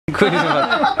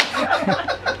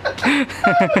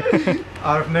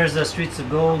Arif Mirza, Streets of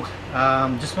Gold.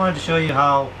 Just wanted to show you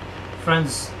how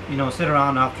friends, sit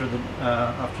around after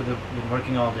they've been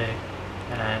working all day,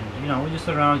 and we just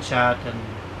sit around and chat and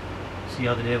see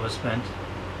how the day was spent.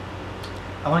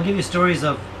 I want to give you stories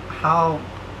of how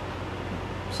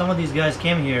some of these guys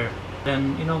came here,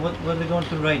 and what they're going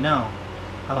through right now,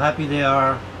 how happy they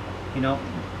are.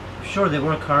 Sure, they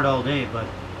work hard all day, but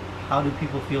how do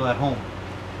people feel at home?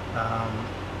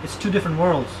 It's two different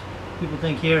worlds. People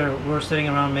think here we're sitting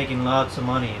around making lots of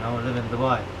money, living in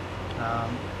Dubai,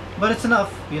 but it's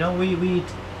enough. We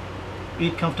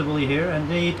eat comfortably here, and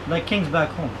they eat like kings back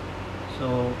home.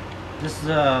 So this is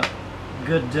a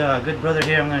good brother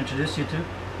here I'm going to introduce you to.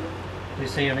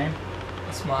 Please say your name.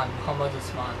 Usman, Muhammad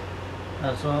Usman.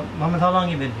 So Muhammad, how long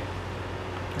have you been here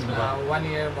in Dubai? 1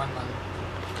 year, 1 month.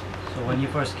 So when you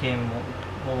first came,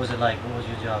 what was it like? What was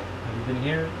your job? Have you been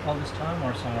here all this time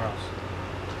or somewhere else?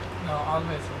 No,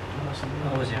 always.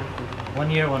 Always here.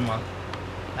 1 year, 1 month.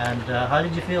 And how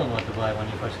did you feel about Dubai when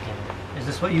you first came? Is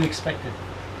this what you expected?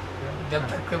 जब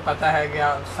तक पता है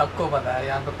क्या सबको पता है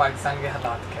यहाँ पे पाकिस्तान के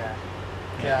हालात क्या है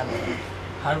क्या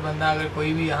हर बंदा अगर कोई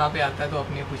भी यहाँ पे आता है तो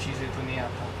अपनी खुशी से तो नहीं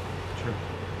आता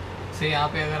से यहाँ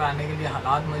पे अगर आने के लिए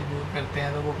हालात मजबूर करते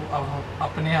हैं तो वो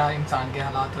अपने इंसान के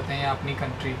हालात होते हैं या अपनी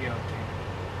कंट्री के होते हैं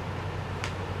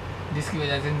जिसकी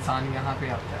वजह से इंसान यहाँ पे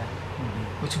आता है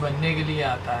कुछ बनने के लिए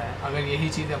आता है अगर यही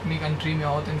चीज़ अपनी कंट्री में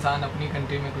हो तो इंसान अपनी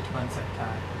कंट्री में कुछ बन सकता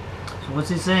है So what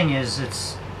he's saying is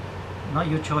it's not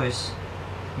your choice.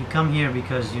 You come here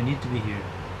because you need to be here.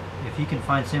 If he can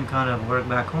find same kind of work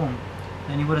back home,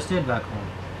 then he would have stayed back home.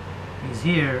 He's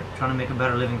here trying to make a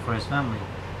better living for his family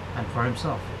and for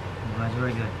himself. That's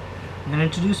very good. I'm going to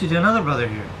introduce you to another brother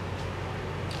here.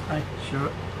 Hi.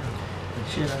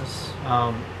 Shiraz.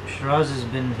 Shiraz has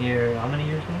been here how many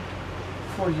years now?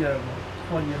 4 years.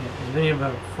 4 years. He's been here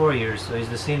about 4 years, so he's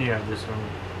the senior of this room.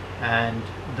 And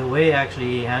the way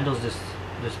actually he handles this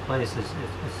place is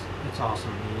it's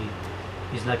awesome.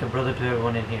 He's like a brother to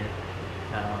everyone in here.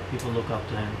 People look up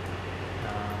to him,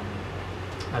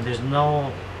 and there's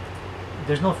no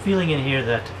feeling in here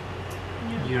that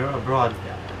you're abroad.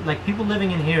 Like people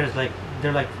living in here is like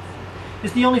they're like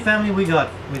it's the only family we got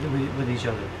with each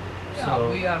other. Yeah, so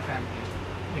we are family.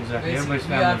 Exactly, everybody's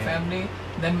family. We are family.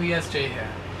 Then we are stay here.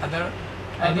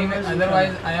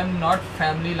 Otherwise, I am not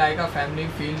family like a family.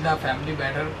 Feel the family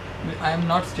better. I am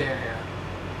not stay here.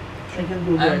 I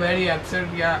am very upset.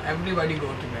 Yeah, everybody go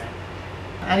to bed.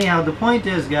 Anyhow, the point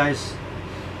is, guys,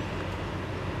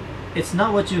 it's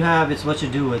not what you have, it's what you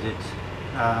do with it.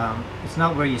 It's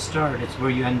not where you start, it's where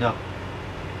you end up.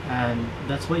 And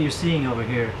that's what you're seeing over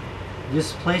here.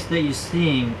 This place that you're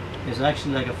seeing is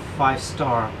actually like a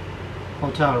 5-star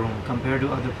hotel room compared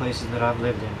to other places that I've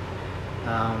lived in.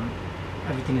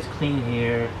 Everything is clean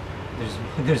here.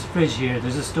 There's fridge here,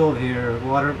 there's a stove here,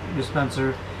 water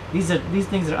dispenser. These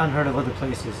things are unheard of other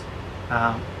places,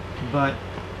 but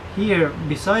here,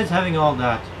 besides having all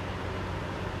that,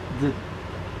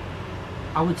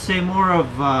 I would say more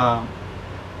of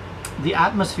the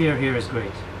atmosphere here is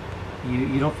great.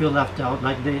 You don't feel left out.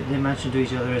 Like they mentioned to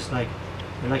each other, it's like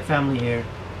they're like family here.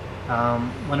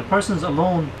 When a person's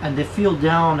alone and they feel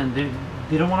down and they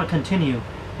don't want to continue,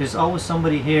 there's always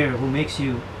somebody here who makes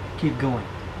you keep going,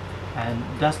 and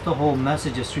that's the whole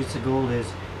message of Streets of Gold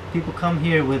is. People come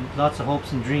here with lots of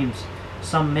hopes and dreams.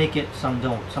 Some make it, some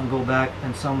don't. Some go back,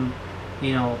 and some,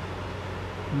 make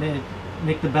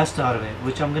the best out of it.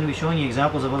 Which I'm going to be showing you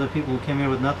examples of other people who came here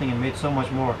with nothing and made so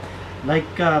much more. Like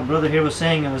brother here was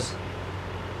saying,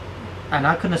 and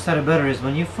I couldn't have said it better, is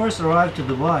when you first arrive to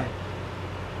Dubai,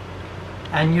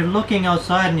 and you're looking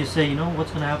outside and you say,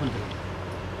 what's going to happen to me?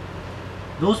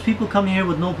 Those people come here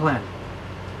with no plan.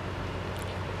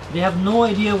 They have no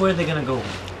idea where they're going to go.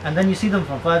 And then you see them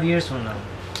from 5 years from now,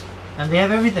 and they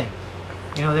have everything.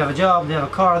 They have a job, they have a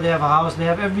car, they have a house, they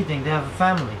have everything, they have a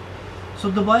family. So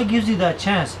Dubai gives you that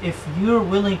chance if you're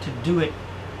willing to do it.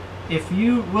 If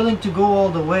you're willing to go all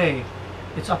the way,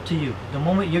 it's up to you. The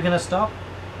moment you're gonna stop,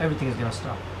 everything is gonna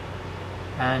stop.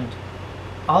 And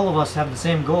all of us have the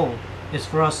same goal. It's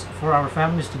for our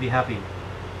families to be happy,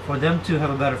 for them to have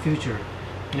a better future.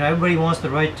 Everybody wants the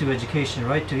right to education,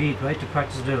 right to eat, right to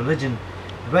practice their religion,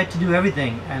 right to do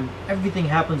everything, and everything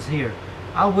happens here.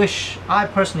 I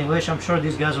personally wish, I'm sure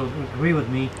these guys will agree with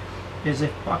me, is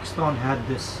if Pakistan had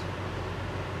this.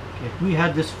 If we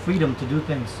had this freedom to do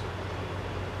things.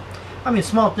 I mean,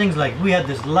 small things like we had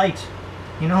this light,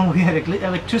 we had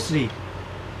electricity.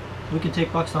 We could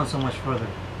take Pakistan so much further.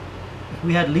 If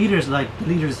we had leaders like the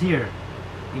leaders here,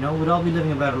 we'd all be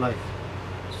living a better life.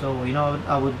 So,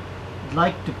 I would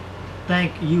like to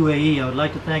thank UAE. I would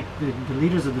like to thank the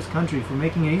leaders of this country for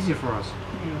making it easier for us.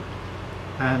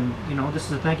 Yeah. And you know, this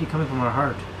is a thank you coming from our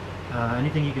heart.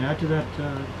 Anything you can add to that?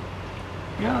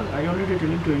 Yeah, I already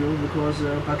telling to you because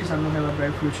Pakistan don't have a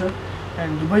bright future,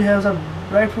 and Dubai has a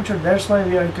bright future. That's why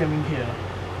we are coming here.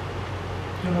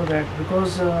 You know that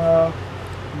because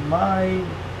my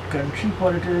country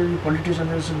politician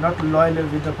is not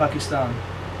loyal with the Pakistan.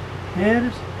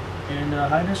 Here in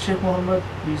Highness Sheikh Mohammed,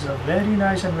 he is a very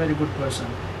nice and very good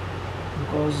person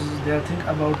because they think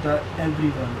about the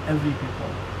everyone, every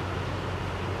people.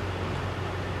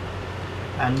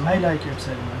 And I like it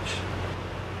very much.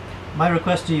 my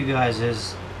request to you guys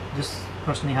is, this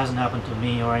personally hasn't happened to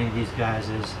me or any of these guys,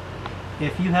 is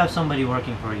if you have somebody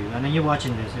working for you, and then you're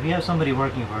watching this, if you have somebody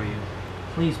working for you,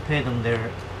 please pay them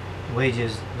their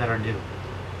wages that are due.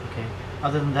 Okay.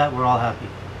 Other than that, we're all happy.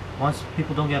 Once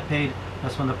people don't get paid,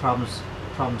 that's when the problems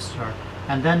start.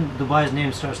 And then Dubai's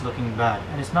name starts looking bad.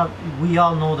 And it's not. We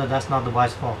all know that that's not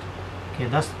Dubai's fault. Okay,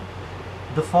 that's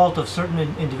the fault of certain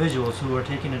individuals who are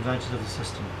taking advantage of the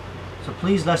system. So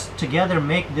please, let's together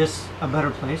make this a better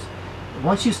place.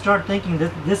 Once you start thinking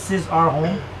that this is our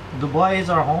home, Dubai is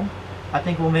our home, I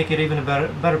think we'll make it even a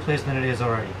better place than it is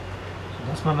already. So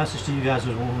that's my message to you guys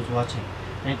who's watching.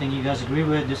 Anything you guys agree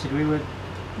with, disagree with?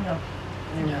 Yeah.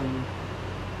 Yeah.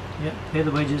 Yeah, pay the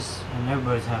wages and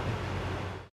everybody's happy.